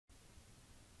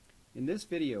In this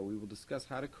video, we will discuss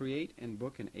how to create and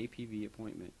book an APV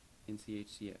appointment in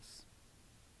CHCS.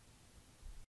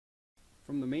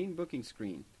 From the main booking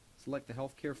screen, select the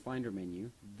Healthcare Finder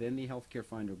menu, then the Healthcare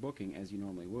Finder booking as you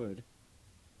normally would.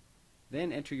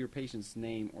 Then enter your patient's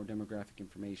name or demographic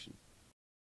information.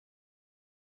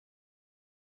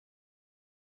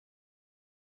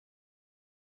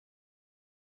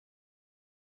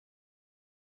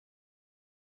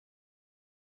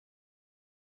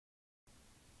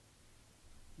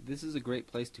 This is a great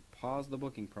place to pause the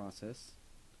booking process,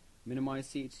 minimize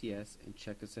CHCS, and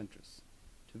check a centrist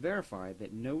to verify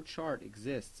that no chart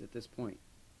exists at this point.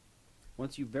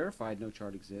 Once you've verified no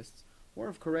chart exists, or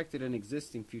have corrected an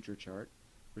existing future chart,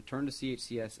 return to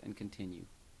CHCS and continue.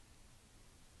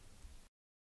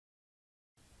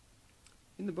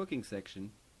 In the booking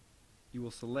section, you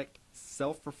will select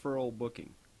Self-Referral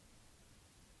Booking.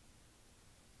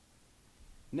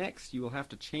 Next, you will have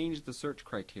to change the search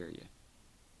criteria.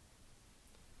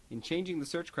 In changing the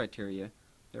search criteria,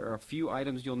 there are a few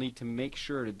items you'll need to make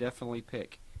sure to definitely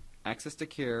pick: access to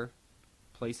care,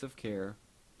 place of care,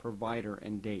 provider,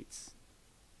 and dates.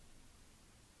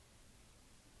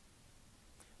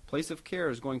 Place of care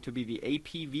is going to be the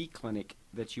APV clinic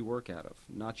that you work out of,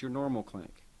 not your normal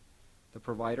clinic. The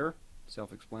provider,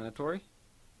 self-explanatory.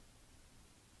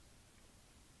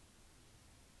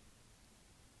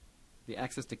 The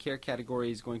access to care category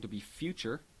is going to be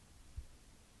future.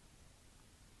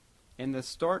 And the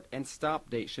start and stop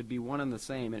date should be one and the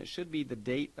same, and it should be the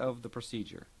date of the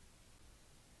procedure.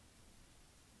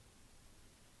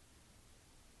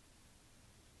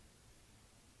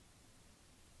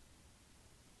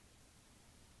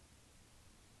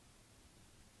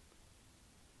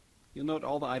 You'll note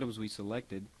all the items we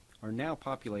selected are now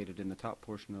populated in the top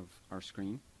portion of our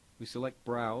screen. We select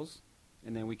Browse,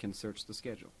 and then we can search the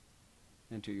schedule.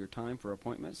 Enter your time for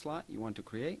appointment slot you want to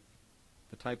create.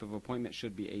 The type of appointment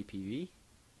should be APV.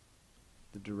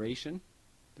 The duration,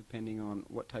 depending on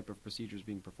what type of procedure is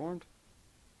being performed.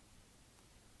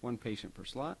 One patient per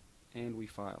slot, and we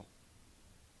file.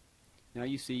 Now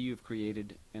you see you've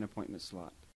created an appointment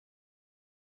slot,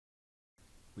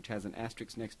 which has an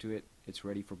asterisk next to it. It's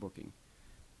ready for booking.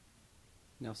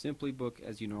 Now simply book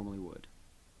as you normally would.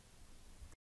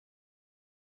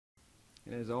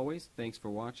 And as always, thanks for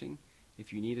watching.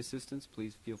 If you need assistance,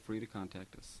 please feel free to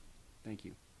contact us. Thank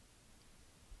you.